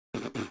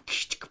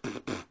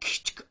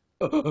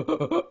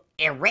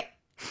Eric.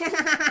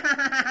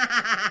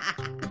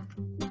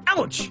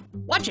 Ouch!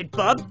 Watch it,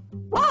 bub.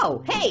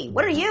 Whoa, hey,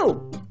 what are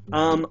you?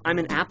 I'm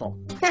an apple.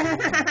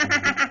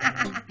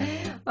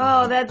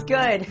 Oh, that's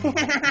good.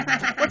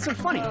 What's so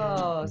funny?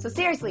 Oh, so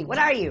seriously, what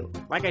are you?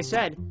 Like I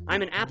said,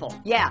 I'm an apple.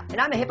 Yeah,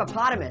 and I'm a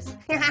hippopotamus.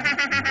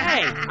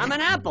 Hey, I'm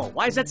an apple.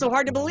 Why is that so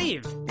hard to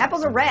believe?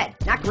 Apples are red,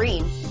 not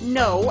green.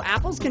 No,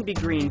 apples can be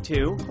green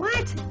too.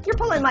 What? You're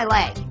pulling my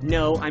leg.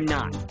 No, I'm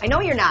not. I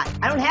know you're not.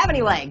 I don't have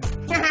any legs.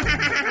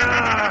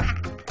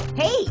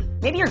 Hey,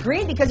 maybe you're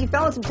green because you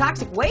fell in some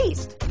toxic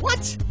waste.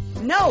 What?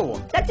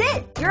 No. That's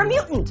it. You're a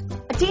mutant.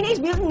 A Teenage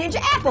Mutant Ninja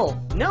Apple.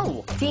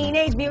 No.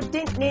 Teenage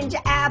Mutant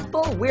Ninja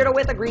Apple. Weirdo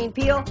with a green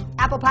peel.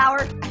 Apple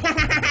power.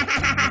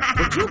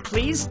 Would you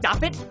please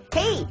stop it?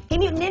 Hey,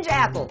 Mutant Ninja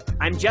Apple.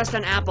 I'm just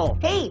an apple.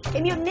 Hey,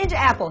 Mutant Ninja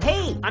Apple.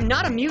 Hey. I'm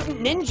not a mutant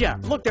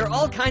ninja. Look, there are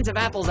all kinds of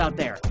apples out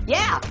there.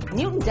 Yeah,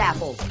 mutant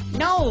apples.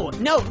 No,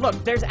 look,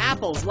 there's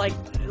apples like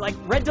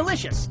Red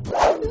Delicious.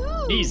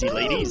 Easy,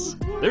 ladies.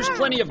 There's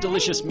plenty of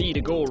delicious me to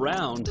go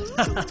around.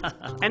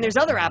 And there's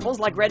other apples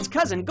like Red's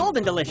cousin,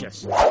 Golden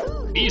Delicious.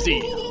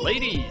 Easy,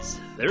 ladies.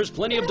 There's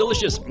plenty of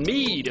delicious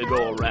me to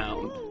go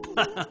around.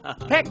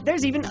 Heck,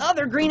 there's even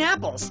other green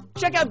apples.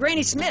 Check out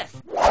Granny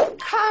Smith.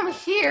 Come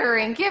here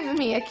and give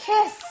me a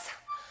kiss.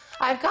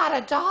 I've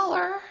got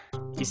 $1.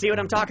 You see what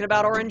I'm talking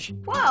about, Orange?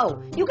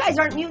 Whoa, you guys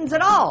aren't mutants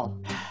at all.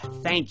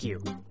 Thank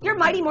you. You're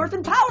Mighty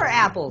Morphin Power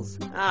Apples.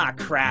 Ah,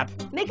 crap.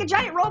 Make a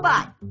giant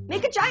robot.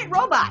 Make a giant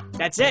robot.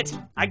 That's it.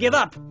 I give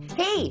up.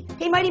 Hey,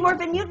 Mighty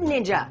Morphin Mutant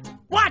Ninja.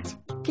 What?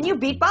 Can you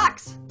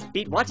beatbox?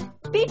 Beat what?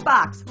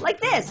 Beatbox, like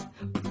this.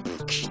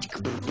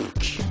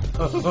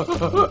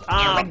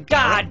 Oh,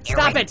 God,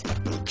 stop it.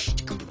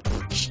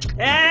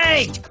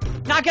 Hey,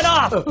 knock it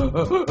off.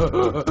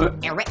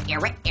 Eric.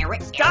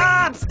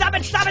 Stop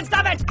it.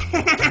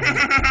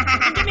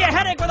 Give me a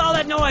headache with all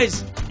that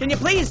noise. Can you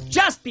please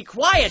just be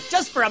quiet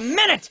just for a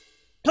minute?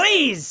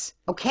 Please.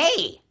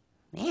 Okay.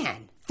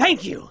 Man.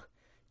 Thank you.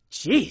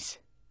 Jeez.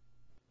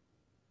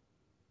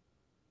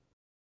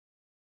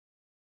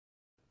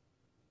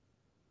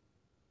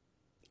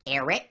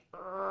 Eric.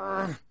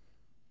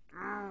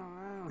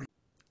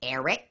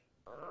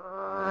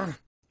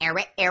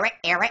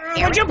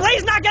 Would you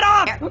please knock it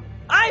off?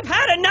 I've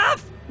had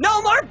enough.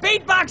 No more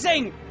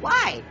beatboxing.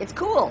 Why? It's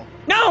cool.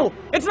 No,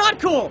 it's not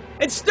cool.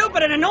 It's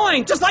stupid and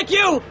annoying, just like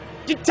you.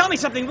 Tell me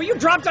something. Were you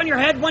dropped on your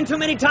head one too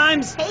many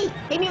times? Hey,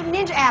 Mutant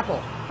Ninja Apple.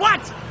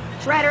 What?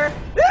 Shredder.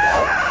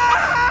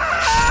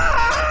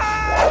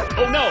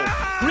 Oh no!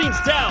 Green's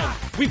down!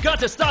 We've got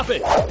to stop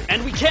it!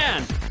 And we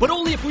can! But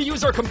only if we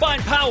use our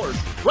combined powers!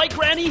 Right,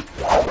 Granny?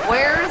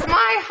 Where's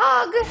my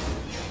hug?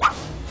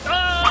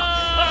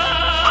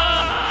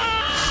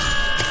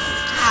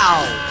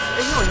 Ow.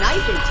 There's no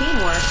knife in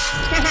teamwork.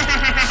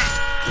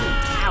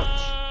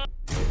 Ouch.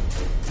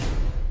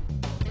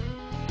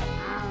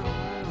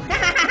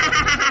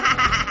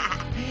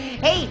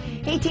 Hey,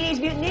 Teenage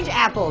Mutant Ninja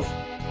Apples.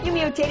 You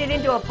mutated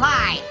into a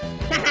pie.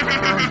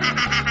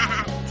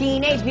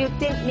 Teenage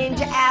Mutant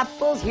Ninja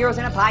Apples, heroes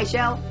in a pie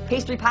shell,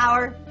 pastry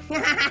power.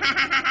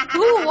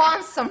 Who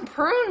wants some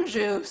prune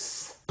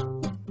juice?